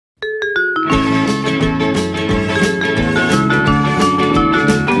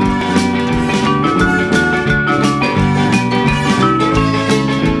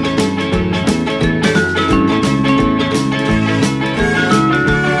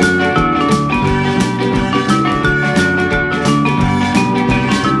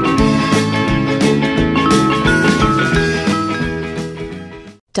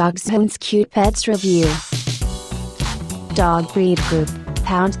Dachshunds Cute Pets Review. Dog breed group,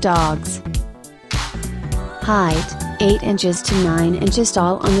 Hound dogs. Height, 8 inches to 9 inches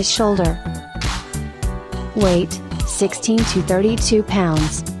tall on the shoulder. Weight, 16 to 32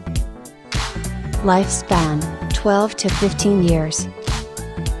 pounds. Lifespan, 12 to 15 years.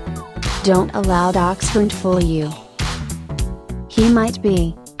 Don't allow Dachshund fool you. He might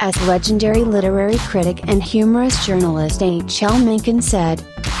be, as legendary literary critic and humorous journalist H.L. Mencken said,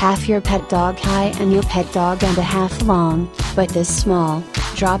 half your pet dog high and your pet dog and a half long, but this small,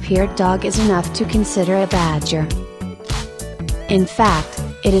 drop-eared dog is enough to consider a badger. In fact,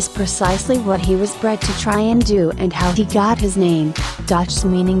 it is precisely what he was bred to try and do and how he got his name, Dachs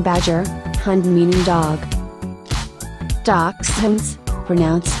meaning badger, Hund meaning dog. Dachshunds,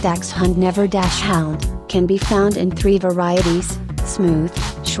 pronounced Dachshund never Dachshund, can be found in 3 varieties: smooth,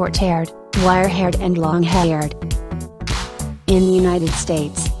 short-haired, wire-haired and long-haired. In the United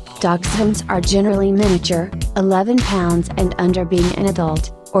States, Dachshunds are generally miniature, 11 pounds and under being an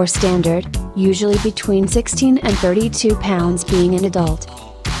adult, or standard, usually between 16 and 32 pounds being an adult.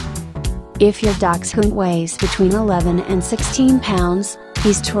 If your Dachshund weighs between 11 and 16 pounds,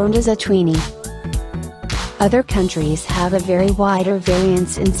 he's termed as a tweenie. Other countries have a very wider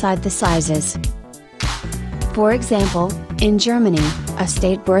variance inside the sizes. For example, in Germany, a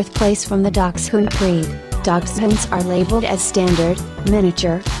state birthplace from the Dachshund breed, Dachshunds are labeled as standard,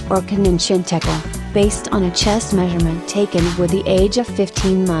 miniature, or Conformation, based on a chest measurement taken with the age of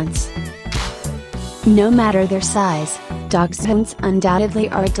 15 months. No matter their size, Dachshunds undoubtedly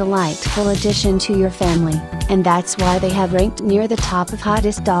are a delightful addition to your family, and that's why they have ranked near the top of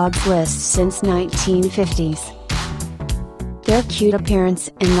hottest dogs lists since 1950s. Their cute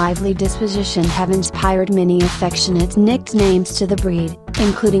appearance and lively disposition have inspired many affectionate nicknames to the breed,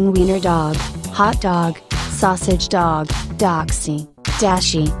 including Wiener Dog, Hot Dog, Sausage Dog, Doxy,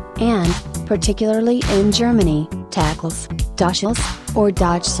 Dashy, and, particularly in Germany, Tackles, Dachshunds, or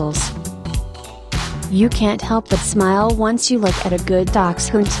Dachshunds. You can't help but smile once you look at a good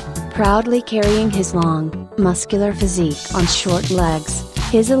Dachshund, proudly carrying his long, muscular physique on short legs,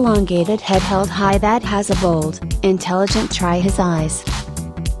 his elongated head held high that has a bold, intelligent try his eyes.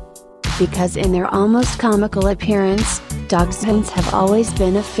 Because in their almost comical appearance, Dachshunds have always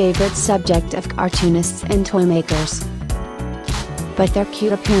been a favorite subject of cartoonists and toy makers. But their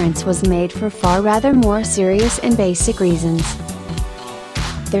cute appearance was made for far rather more serious and basic reasons.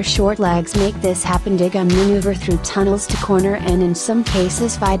 Their short legs make this happen. Dig and maneuver through tunnels to corner and in some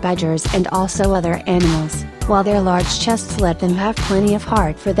cases fight badgers and also other animals, while their large chests let them have plenty of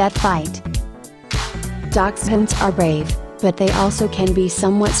heart for that fight. Dachshunds are brave, but they also can be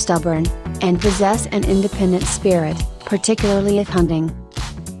somewhat stubborn, and possess an independent spirit, particularly if hunting.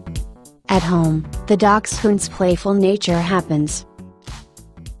 At home, the Dachshund's playful nature happens.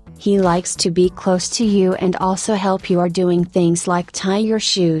 He likes to be close to you and also help you are doing things like tie your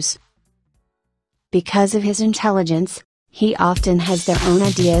shoes. Because of his intelligence, he often has their own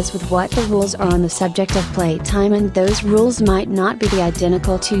ideas with what the rules are on the subject of playtime, and those rules might not be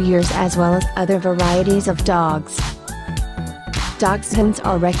identical to yours as well as other varieties of dogs. Dachshunds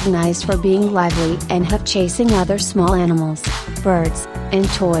are recognized for being lively and have chasing other small animals, birds, and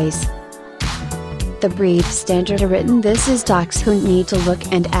toys. The breed standard written "This is Dachshund need to look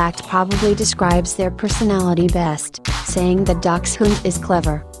and act" probably describes their personality best, saying that Dachshund is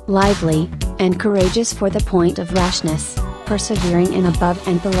clever, lively, and courageous for the point of rashness, persevering in above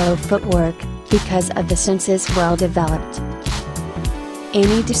and below footwork, because of the senses well developed.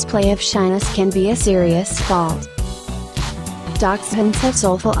 Any display of shyness can be a serious fault. Dachshunds have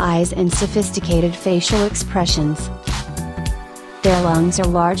soulful eyes and sophisticated facial expressions. Their lungs are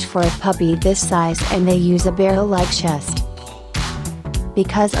large for a puppy this size and they use a barrel-like chest.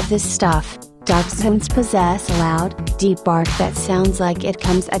 Because of this stuff, Dachshunds possess a loud, deep bark that sounds like it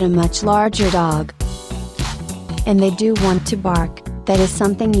comes at a much larger dog. And they do want to bark. That is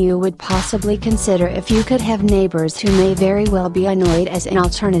something you would possibly consider if you could have neighbors who may very well be annoyed as an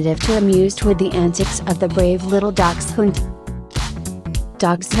alternative to amused with the antics of the brave little Dachshund.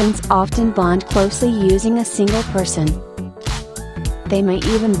 Dachshunds often bond closely using a single person. They may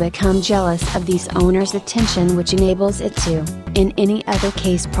even become jealous of these owners' attention, which enables it to, in any other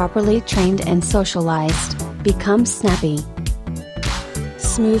case properly trained and socialized, become snappy.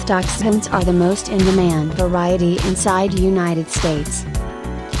 Smooth Dachshunds are the most in-demand variety inside United States.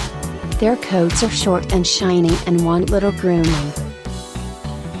 Their coats are short and shiny and want little grooming.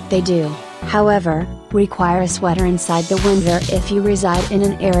 They do, however, require a sweater inside the winter if you reside in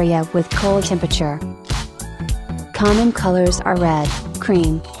an area with cold temperature. Common colors are red,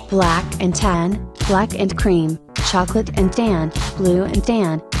 cream, black and tan, black and cream, chocolate and tan, blue and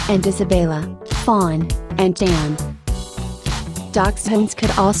tan, and Isabella, fawn, and tan. Dachshunds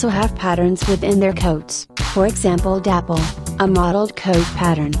could also have patterns within their coats, for example dapple, a mottled coat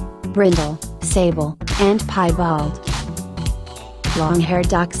pattern, brindle, sable, and piebald. Long-haired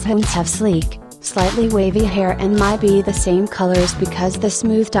dachshunds have sleek, slightly wavy hair and might be the same colors because the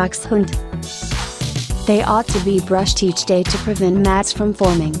smooth dachshund. They ought to be brushed each day to prevent mats from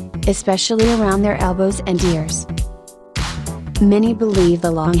forming, especially around their elbows and ears. Many believe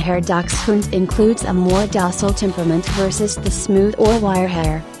the long-haired dachshund includes a more docile temperament versus the smooth or wire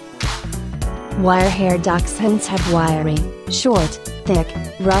hair. Wire-haired dachshunds have wiry, short, thick,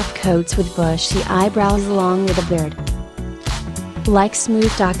 rough coats with bushy eyebrows along with a beard. Like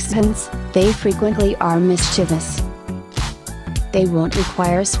smooth dachshunds, they frequently are mischievous. They won't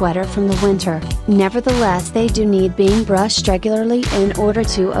require a sweater from the winter, nevertheless they do need being brushed regularly in order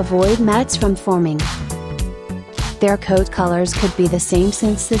to avoid mats from forming. Their coat colors could be the same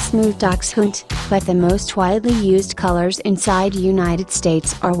since the smooth dachshund, but the most widely used colors inside United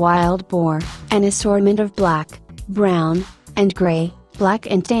States are wild boar, an assortment of black, brown, and gray, black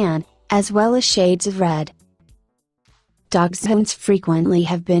and tan, as well as shades of red. Dachshunds frequently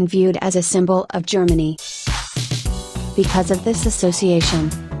have been viewed as a symbol of Germany. Because of this association,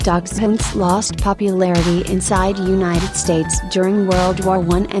 dachshunds lost popularity inside United States during World War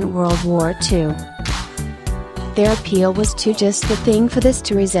I and World War II. Their appeal was too just the thing for this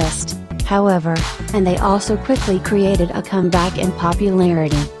to resist, however, and they also quickly created a comeback in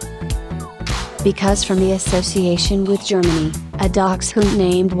popularity. Because from the association with Germany, a dachshund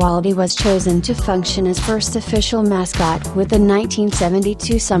named Waldy was chosen to function as first official mascot with the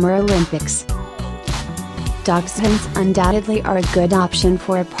 1972 Summer Olympics. Dachshunds undoubtedly are a good option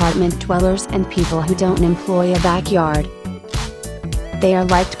for apartment dwellers and people who don't employ a backyard. They are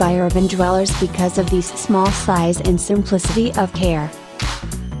liked by urban dwellers because of these small size and simplicity of care.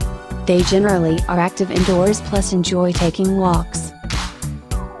 They generally are active indoors plus enjoy taking walks.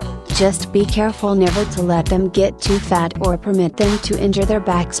 Just be careful never to let them get too fat or permit them to injure their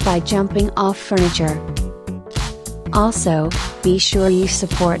backs by jumping off furniture. Also, be sure you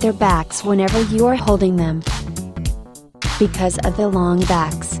support their backs whenever you are holding them. Because of the long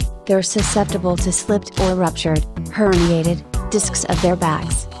backs, they're susceptible to slipped or ruptured, herniated, discs of their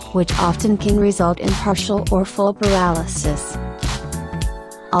backs, which often can result in partial or full paralysis.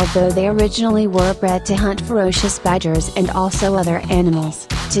 Although they originally were bred to hunt ferocious badgers and also other animals,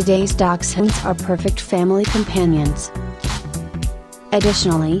 today's dachshunds are perfect family companions.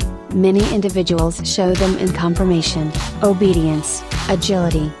 Additionally, many individuals show them in conformation, obedience,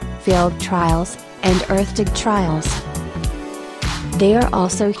 agility, field trials, and earth-dig trials. They are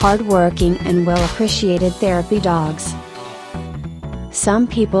also hard-working and well-appreciated therapy dogs. Some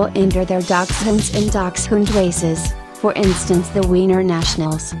people enter their dachshunds in dachshund races, for instance the Wiener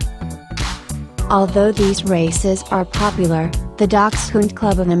Nationals. Although these races are popular, the Dachshund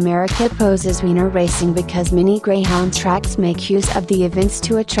Club of America opposes Wiener racing because many greyhound tracks make use of the events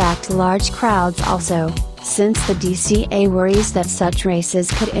to attract large crowds also, since the DCA worries that such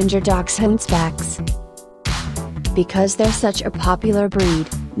races could injure dachshunds' backs. Because they're such a popular breed,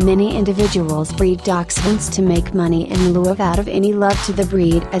 many individuals breed dachshunds to make money in lieu of out of any love to the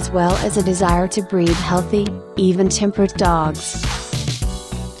breed as well as a desire to breed healthy, even-tempered dogs.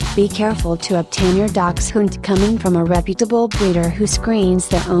 Be careful to obtain your dachshund coming from a reputable breeder who screens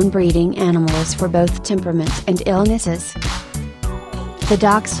their own breeding animals for both temperament and illnesses. The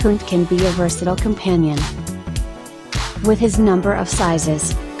dachshund can be a versatile companion. With his number of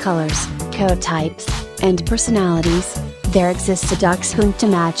sizes, colors, coat types, and personalities, there exists a dachshund to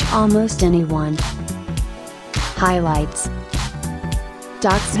match almost anyone. Highlights: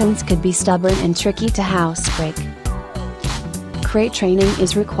 Dachshunds could be stubborn and tricky to housebreak. Crate training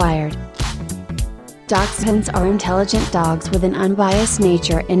is required. Dachshunds are intelligent dogs with an unbiased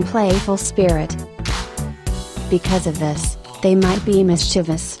nature and playful spirit. Because of this, they might be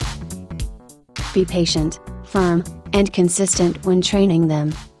mischievous. Be patient, firm, and consistent when training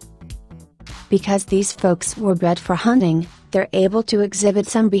them. Because these folks were bred for hunting, they're able to exhibit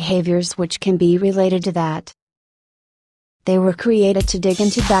some behaviors which can be related to that. They were created to dig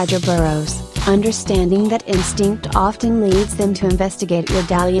into badger burrows, understanding that instinct often leads them to investigate your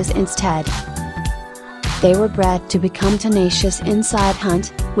dahlias instead. They were bred to become tenacious inside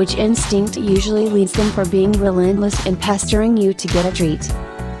hunt, which instinct usually leads them for being relentless in pestering you to get a treat.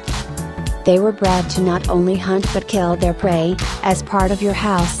 They were bred to not only hunt but kill their prey, as part of your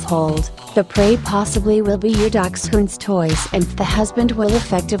household. The prey possibly will be your dachshund's toys and the husband will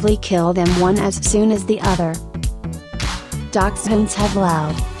effectively kill them one as soon as the other. Dachshunds have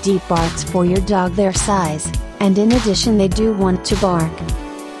loud, deep barks for your dog their size, and in addition they do want to bark.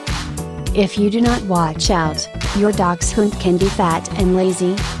 If you do not watch out, your Dachshund can be fat and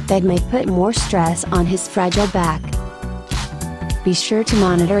lazy, that may put more stress on his fragile back. Be sure to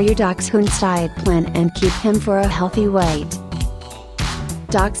monitor your Dachshund's diet plan and keep him for a healthy weight.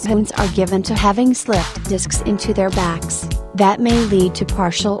 Dachshunds are given to having slipped discs into their backs, that may lead to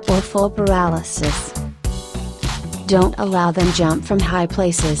partial or full paralysis. Don't allow them jump from high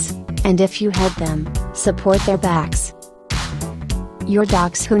places, and if you help them, support their backs. Your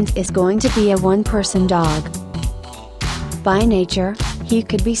Dachshund is going to be a one-person dog. By nature, he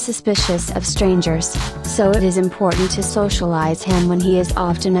could be suspicious of strangers, so it is important to socialize him when he is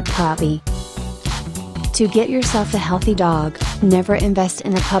often a puppy. To get yourself a healthy dog, never invest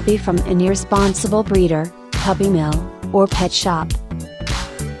in a puppy from an irresponsible breeder, puppy mill, or pet shop.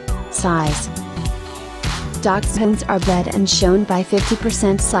 Size. Dachshunds are bred and shown by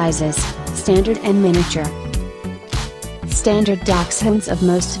 50% sizes, standard and miniature. Standard Dachshunds of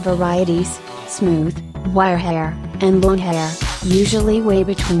most varieties, smooth, wire hair, and long hair, usually weigh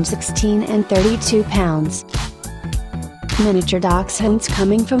between 16 and 32 pounds. Miniature Dachshunds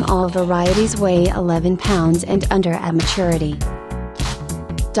coming from all varieties weigh 11 pounds and under at maturity.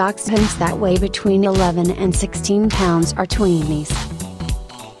 Dachshunds that weigh between 11 and 16 pounds are tweenies.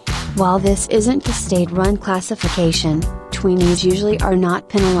 While this isn't the state-run classification, tweenies usually are not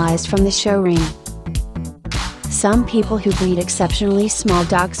penalized from the show ring. Some people who breed exceptionally small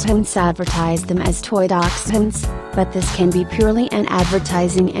Dachshunds advertise them as toy Dachshunds, but this can be purely an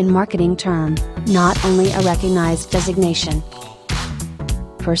advertising and marketing term, not only a recognized designation.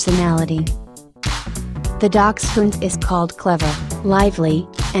 Personality. The Dachshund is called clever, lively,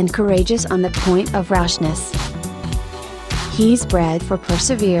 and courageous on the point of rashness. He's bred for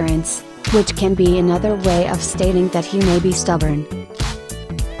perseverance, which can be another way of stating that he may be stubborn.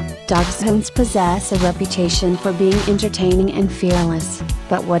 Dachshunds possess a reputation for being entertaining and fearless,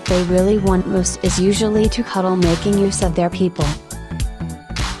 but what they really want most is usually to cuddle, making use of their people.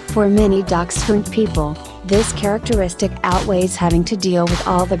 For many Dachshund people, this characteristic outweighs having to deal with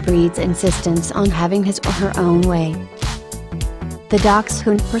all the breed's insistence on having his or her own way. The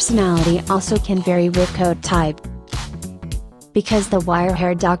Dachshund personality also can vary with coat type. Because the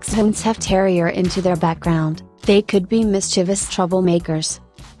wire-haired Dachshunds have terrier into their background, they could be mischievous troublemakers.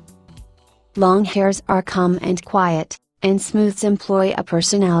 Long hairs are calm and quiet, and smooths employ a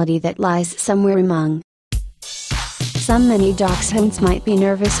personality that lies somewhere among. Some mini Dachshunds might be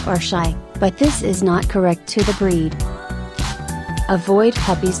nervous or shy, but this is not correct to the breed. Avoid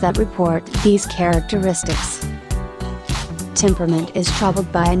puppies that report these characteristics. Temperament is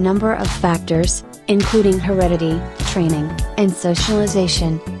troubled by a number of factors, including heredity, training, and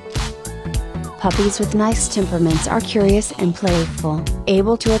socialization. Puppies with nice temperaments are curious and playful,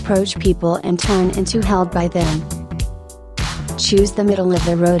 able to approach people and turn into held by them. Choose the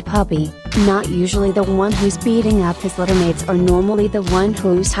middle-of-the-road puppy, not usually the one who's beating up his littermates or normally the one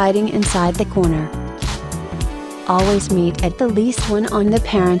who's hiding inside the corner. Always meet at the least one on the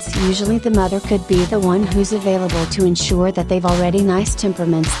parents, usually the mother could be the one who's available to ensure that they've already nice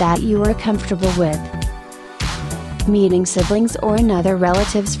temperaments that you are comfortable with. Meeting siblings or another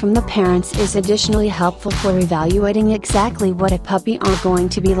relatives from the parents is additionally helpful for evaluating exactly what a puppy are going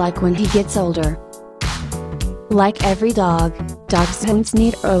to be like when he gets older. Like every dog, Dachshunds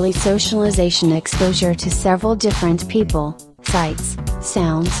need early socialization exposure to several different people, sights,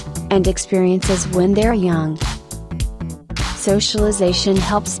 sounds, and experiences when they're young. Socialization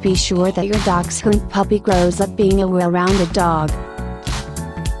helps be sure that your Dachshund puppy grows up being a well-rounded dog.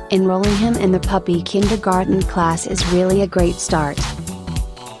 Enrolling him in the puppy kindergarten class is really a great start.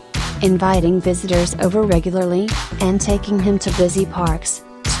 Inviting visitors over regularly, and taking him to busy parks,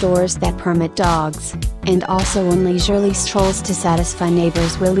 stores that permit dogs, and also on leisurely strolls to satisfy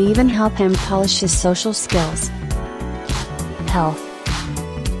neighbors will even help him polish his social skills. Health.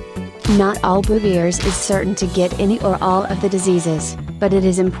 Not all Bouviers is certain to get any or all of the diseases, but it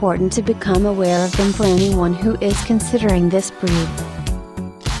is important to become aware of them for anyone who is considering this breed.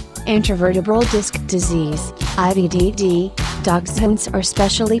 Intervertebral disc disease, IVDD, Dachshunds are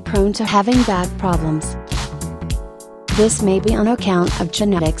especially prone to having back problems. This may be on account of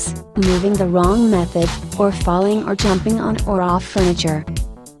genetics, moving the wrong method, or falling or jumping on or off furniture.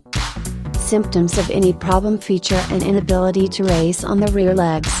 Symptoms of any problem feature an inability to raise on the rear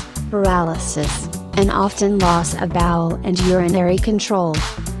legs, paralysis, and often loss of bowel and urinary control.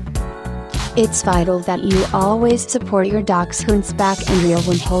 It's vital that you always support your Dachshund's back and rear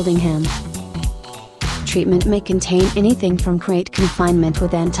when holding him. treatment may contain anything from crate confinement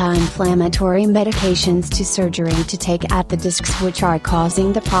with anti-inflammatory medications to surgery to take out the discs which are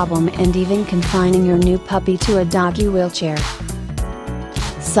causing the problem, and even confining your new puppy to a doggy wheelchair.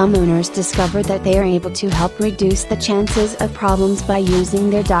 Some owners discover that they are able to help reduce the chances of problems by using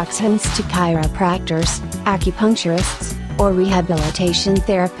their Dachshunds to chiropractors, acupuncturists, or rehabilitation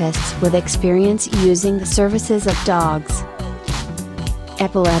therapists with experience using the services of dogs.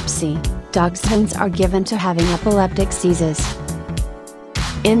 Epilepsy. Dachshunds are given to having epileptic seizures.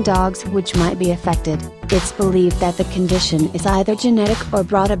 In dogs which might be affected, it's believed that the condition is either genetic or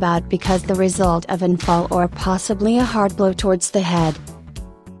brought about because the result of an fall or possibly a hard blow towards the head.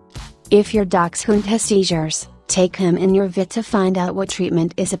 If your Dachshund has seizures, take him in your vet to find out what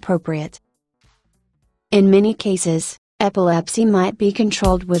treatment is appropriate. In many cases, epilepsy might be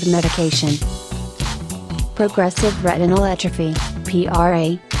controlled with medication. Progressive retinal atrophy,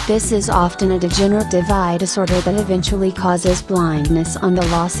 PRA. This is often a degenerative eye disorder that eventually causes blindness on the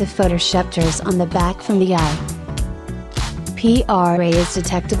loss of photoreceptors on the back from the eye. PRA is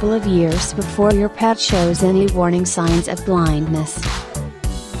detectable of years before your pet shows any warning signs of blindness.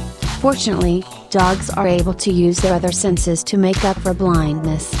 Fortunately, dogs are able to use their other senses to make up for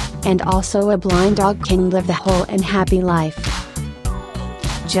blindness, and also a blind dog can live the whole and happy life.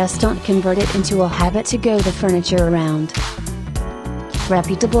 Just don't convert it into a habit to go the furniture around.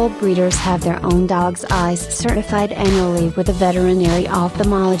 Reputable breeders have their own dog's eyes certified annually with a veterinary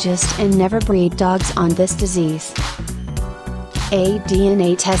ophthalmologist and never breed dogs on this disease. A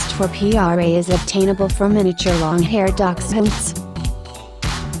DNA test for PRA is obtainable from miniature long-haired Dachshunds.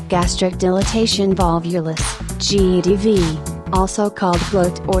 Gastric dilatation volvulus, GDV, also called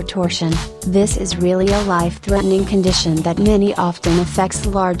bloat or torsion. This is really a life-threatening condition that many often affects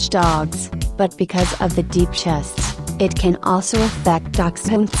large dogs, but because of the deep chests, it can also affect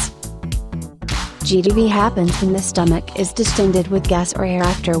Dachshunds. GDV happens when the stomach is distended with gas or air,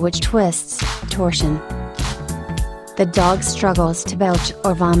 after which twists, torsion. The dog struggles to belch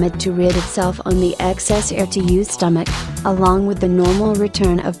or vomit to rid itself on the excess air to use stomach, along with the normal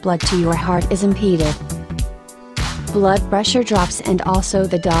return of blood to your heart is impeded. Blood pressure drops and also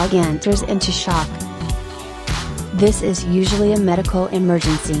the dog enters into shock. This is usually a medical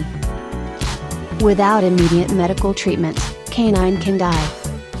emergency. Without immediate medical treatment, canine can die.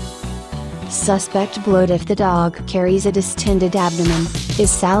 Suspect bloat if the dog carries a distended abdomen, is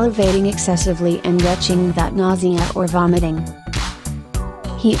salivating excessively and retching without nausea or vomiting.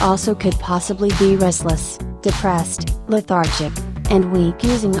 He also could possibly be restless, depressed, lethargic, and weak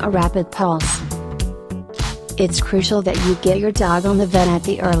using a rapid pulse. It's crucial that you get your dog on the vet at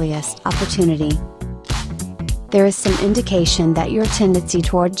the earliest opportunity. There is some indication that your tendency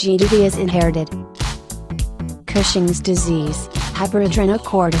toward GDV is inherited. Cushing's disease,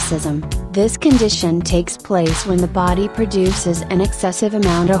 hyperadrenocorticism. This condition takes place when the body produces an excessive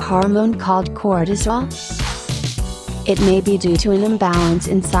amount of hormone called cortisol. It may be due to an imbalance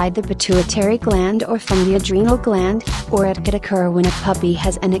inside the pituitary gland or from the adrenal gland, or it could occur when a puppy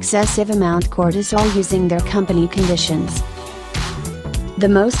has an excessive amount of cortisol using their company conditions. The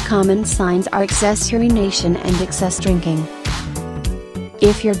most common signs are excess urination and excess drinking.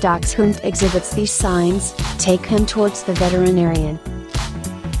 If your Dachshund exhibits these signs, take him towards the veterinarian.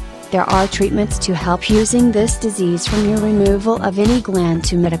 There are treatments to help using this disease, from your removal of any gland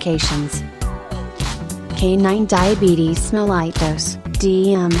to medications. Canine diabetes mellitus,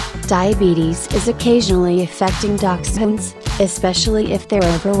 DM, diabetes is occasionally affecting Dachshunds, especially if they're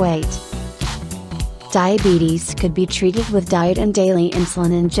overweight. Diabetes could be treated with diet and daily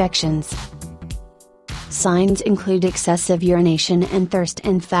insulin injections. Signs include excessive urination and thirst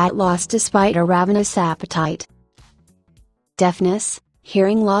and fat loss despite a ravenous appetite. Deafness.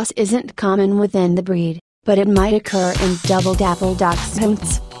 Hearing loss isn't common within the breed, but it might occur in double-dapple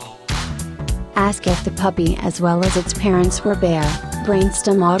Dachshunds. Ask if the puppy as well as its parents were bare,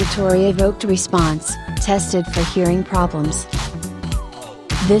 brainstem auditory evoked response, tested for hearing problems.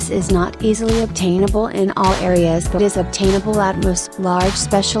 This is not easily obtainable in all areas, but is obtainable at most large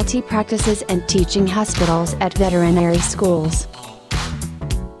specialty practices and teaching hospitals at veterinary schools.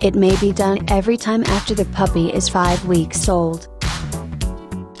 It may be done every time after the puppy is 5 weeks old.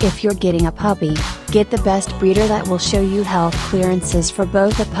 If you're getting a puppy, get the best breeder that will show you health clearances for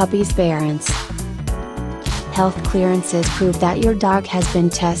both the puppy's parents. Health clearances prove that your dog has been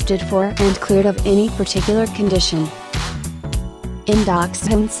tested for and cleared of any particular condition. In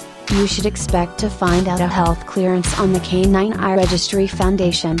Dachshunds, you should expect to find out a health clearance on the Canine Eye Registry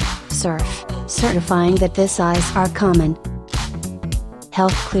Foundation, CERF, certifying that these eyes are common.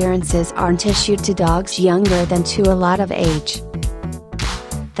 Health clearances aren't issued to dogs younger than 2 a lot of age.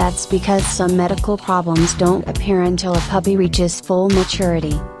 That's because some medical problems don't appear until a puppy reaches full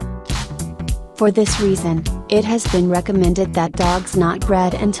maturity. For this reason, it has been recommended that dogs not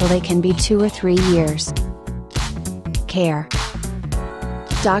bred until they can be 2 or 3 years. Care.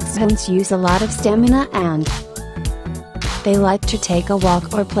 Dachshunds use a lot of stamina and they like to take a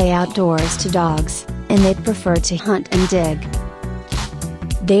walk or play outdoors to dogs, and they prefer to hunt and dig.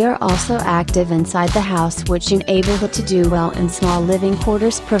 They are also active inside the house, which enables them to do well in small living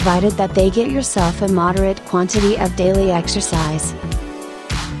quarters provided that they get yourself a moderate quantity of daily exercise.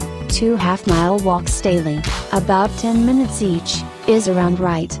 2 half-mile walks daily, about 10 minutes each, is around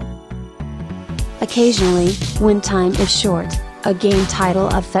right. Occasionally, when time is short, a game title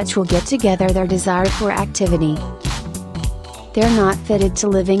of fetch will get together their desire for activity. They're not fitted to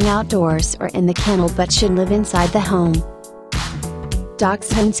living outdoors or in the kennel but should live inside the home.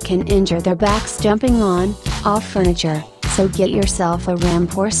 Dachshunds can injure their backs jumping on, off furniture, so get yourself a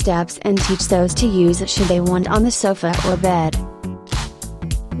ramp or steps and teach those to use it should they want on the sofa or bed.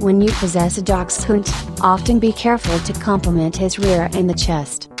 When you possess a Dachshund, often be careful to compliment his rear and the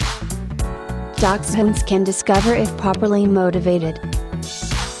chest. Dachshunds can discover if properly motivated.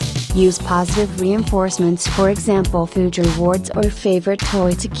 Use positive reinforcements, for example food rewards or favorite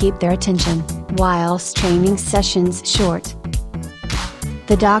toy to keep their attention, whilst training sessions short.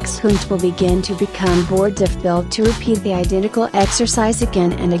 The Dachshund will begin to become bored if built to repeat the identical exercise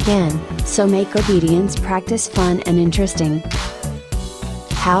again and again, so make obedience practice fun and interesting.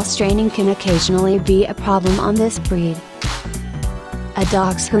 House training can occasionally be a problem on this breed. A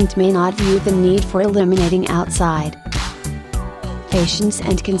Dachshund may not view the need for eliminating outside. Patience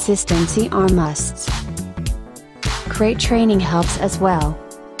and consistency are musts. Crate training helps as well.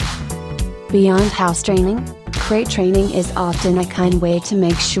 Beyond house training, crate training is often a kind way to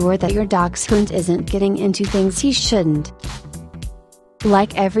make sure that your Dachshund isn't getting into things he shouldn't.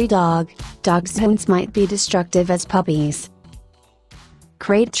 Like every dog, Dachshunds might be destructive as puppies.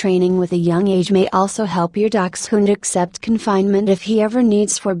 Crate training with a young age may also help your Dachshund accept confinement if he ever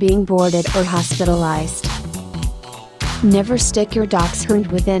needs for being boarded or hospitalized. Never stick your Dachshund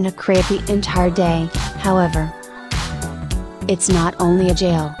within a crate the entire day, however. It's not only a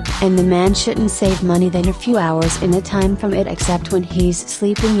jail, and the man shouldn't save money than a few hours in a time from it except when he's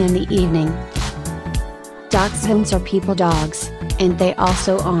sleeping in the evening. Dachshunds are people dogs, and they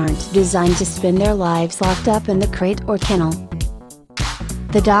also aren't designed to spend their lives locked up in the crate or kennel.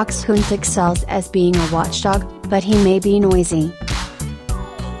 The Dachshund excels as being a watchdog, but he may be noisy.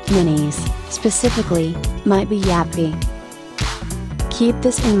 Minis, specifically, might be yappy. Keep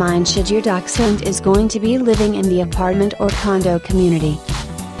this in mind should your Dachshund is going to be living in the apartment or condo community.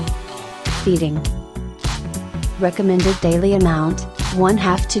 Feeding. Recommended daily amount,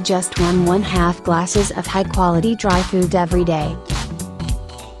 1/2 to just 1/1/2 glasses of high quality dry food every day.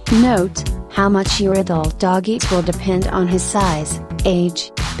 Note, how much your adult dog eats will depend on his size,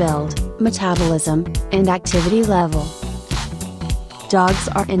 age, build, metabolism, and activity level. Dogs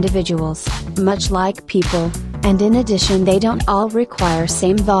are individuals, much like people, and in addition they don't all require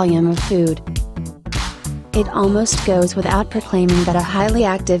same volume of food. It almost goes without proclaiming that a highly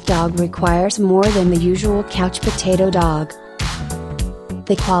active dog requires more than the usual couch potato dog.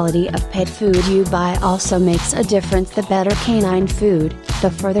 The quality of pet food you buy also makes a difference. The better canine food, the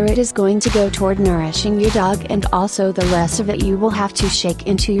further it is going to go toward nourishing your dog, and also the less of it you will have to shake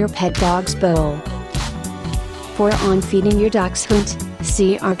into your pet dog's bowl. For on feeding your Dachshund,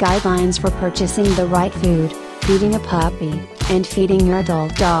 see our guidelines for purchasing the right food, feeding a puppy, and feeding your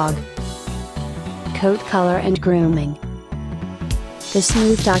adult dog. Coat color and grooming. The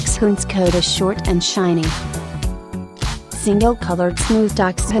smooth Dachshund's coat is short and shiny. Single-colored smooth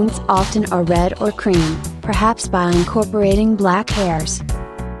Dachshunds often are red or cream, perhaps by incorporating black hairs.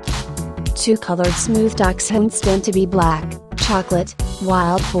 Two-colored smooth Dachshunds tend to be black, chocolate,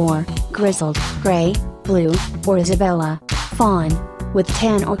 wild boar, grizzled, gray, blue, or Isabella, fawn, with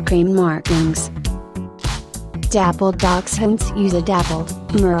tan or cream markings. Dappled Dachshunds use a dappled,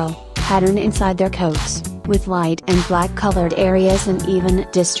 merle, pattern inside their coats, with light and black colored areas and even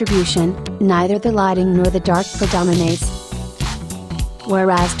distribution, neither the lighting nor the dark predominates.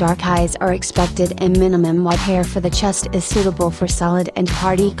 Whereas dark eyes are expected and minimum white hair for the chest is suitable for solid and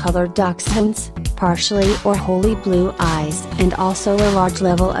party-colored Dachshunds, partially or wholly blue eyes and also a large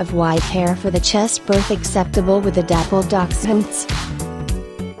level of white hair for the chest, both acceptable with the dappled Dachshunds.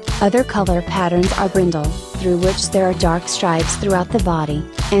 Other color patterns are brindle, through which there are dark stripes throughout the body,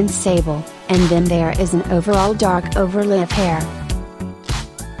 and sable, and then there is an overall dark overlay of hair.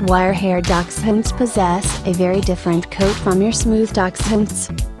 Wire-haired Dachshunds possess a very different coat from your smooth Dachshunds.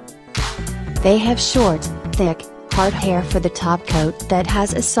 They have short, thick, hard hair for the top coat that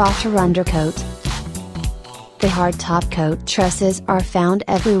has a softer undercoat. The hard top coat tresses are found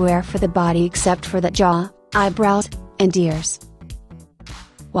everywhere for the body except for the jaw, eyebrows, and ears.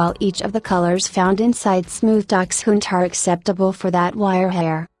 While each of the colors found inside smooth Dachshund are acceptable for that wire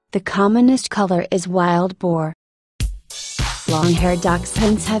hair, the commonest color is wild boar. Long-haired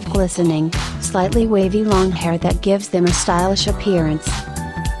Dachshunds have glistening, slightly wavy long hair that gives them a stylish appearance.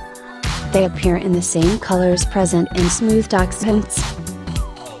 They appear in the same colors present in smooth Dachshunds.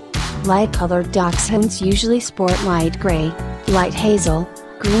 Light-colored Dachshunds usually sport light gray, light hazel,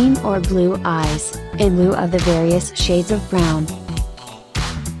 green or blue eyes, in lieu of the various shades of brown.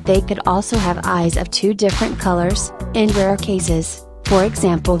 They could also have eyes of two different colors, in rare cases, for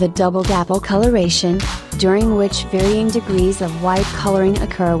example the double dapple coloration, during which varying degrees of white coloring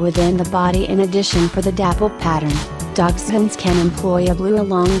occur within the body. In addition, for the dapple pattern, Dachshunds can employ a blue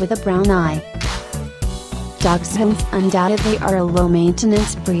along with a brown eye. Dachshunds undoubtedly are a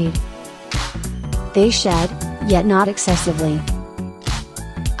low-maintenance breed. They shed, yet not excessively.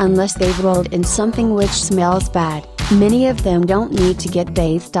 Unless they've rolled in something which smells bad, many of them don't need to get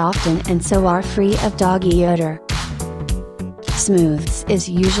bathed often and so are free of doggy odor. Smooths is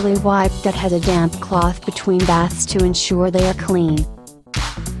usually wiped that has a damp cloth between baths to ensure they are clean.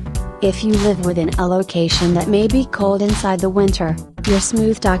 If you live within a location that may be cold inside the winter, your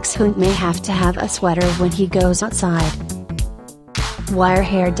smooth Dachshund may have to have a sweater when he goes outside.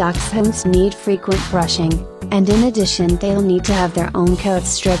 Wire-haired Dachshunds need frequent brushing, and in addition they'll need to have their own coats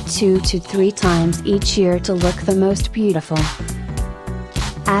stripped 2 to 3 times each year to look the most beautiful.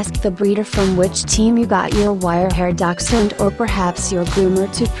 Ask the breeder from which team you got your wire-haired Dachshund, or perhaps your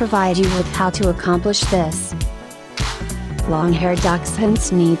groomer, to provide you with how to accomplish this. Long-haired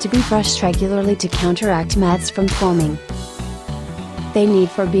Dachshunds need to be brushed regularly to counteract mats from forming. They need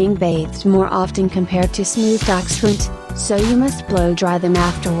for being bathed more often compared to smooth Dachshund, so you must blow dry them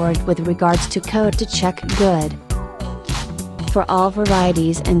afterward. With regards to coat, to check good. For all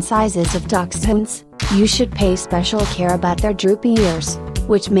varieties and sizes of Dachshunds, you should pay special care about their droopy ears,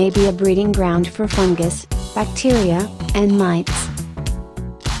 which may be a breeding ground for fungus, bacteria, and mites.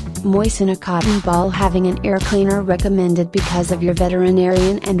 Moisten a cotton ball having an ear cleaner recommended because of your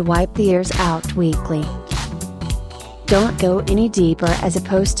veterinarian, and wipe the ears out weekly. Don't go any deeper, as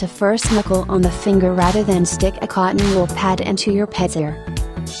opposed to first knuckle on the finger rather than stick a cotton wool pad into your pet's ear.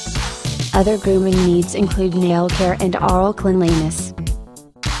 Other grooming needs include nail care and oral cleanliness.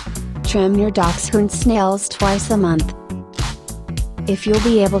 Trim your Dachshund's nails twice a month. If you'll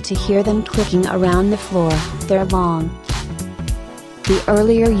be able to hear them clicking around the floor, they're long. The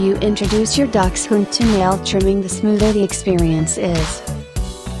earlier you introduce your Dachshund to nail trimming, the smoother the experience is.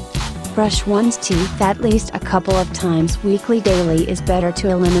 Brush one's teeth at least a couple of times weekly. Daily is better to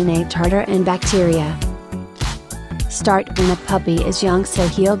eliminate tartar and bacteria. Start when a puppy is young so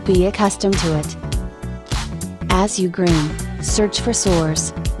he'll be accustomed to it. As you groom, search for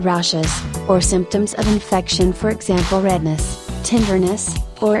sores, rashes, or symptoms of infection, for example redness, tenderness,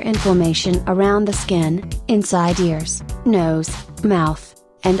 or inflammation around the skin, inside ears, nose, mouth,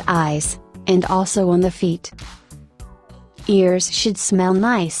 and eyes, and also on the feet. Ears should smell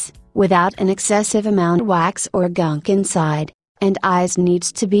nice, without an excessive amount of wax or gunk inside, and eyes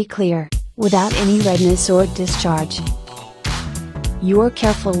needs to be clear, without any redness or discharge. Your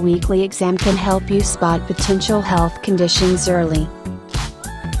careful weekly exam can help you spot potential health conditions early.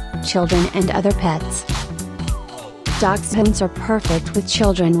 Children and other pets. Dachshunds are perfect with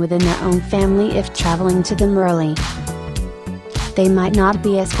children within their own family if traveling to them early. They might not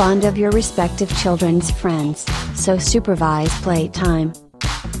be as fond of your respective children's friends, so supervise playtime.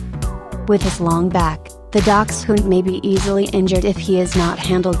 With his long back, the Dachshund may be easily injured if he is not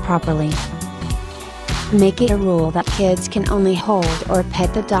handled properly. Make it a rule that kids can only hold or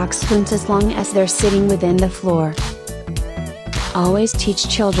pet the Dachshund as long as they're sitting within the floor. Always teach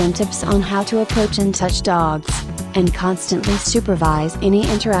children tips on how to approach and touch dogs, and constantly supervise any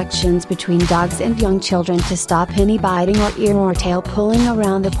interactions between dogs and young children to stop any biting or ear or tail pulling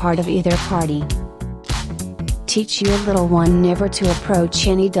around the part of either party. Teach your little one never to approach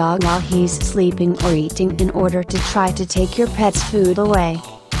any dog while he's sleeping or eating in order to try to take your pet's food away.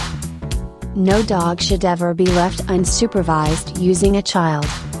 No dog should ever be left unsupervised using a child.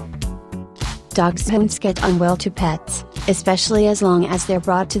 Dachshunds get on well to pets, especially as long as they're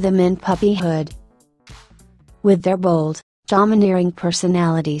brought to them in puppyhood. With their bold, domineering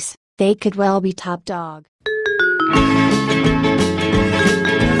personalities, they could well be top dog.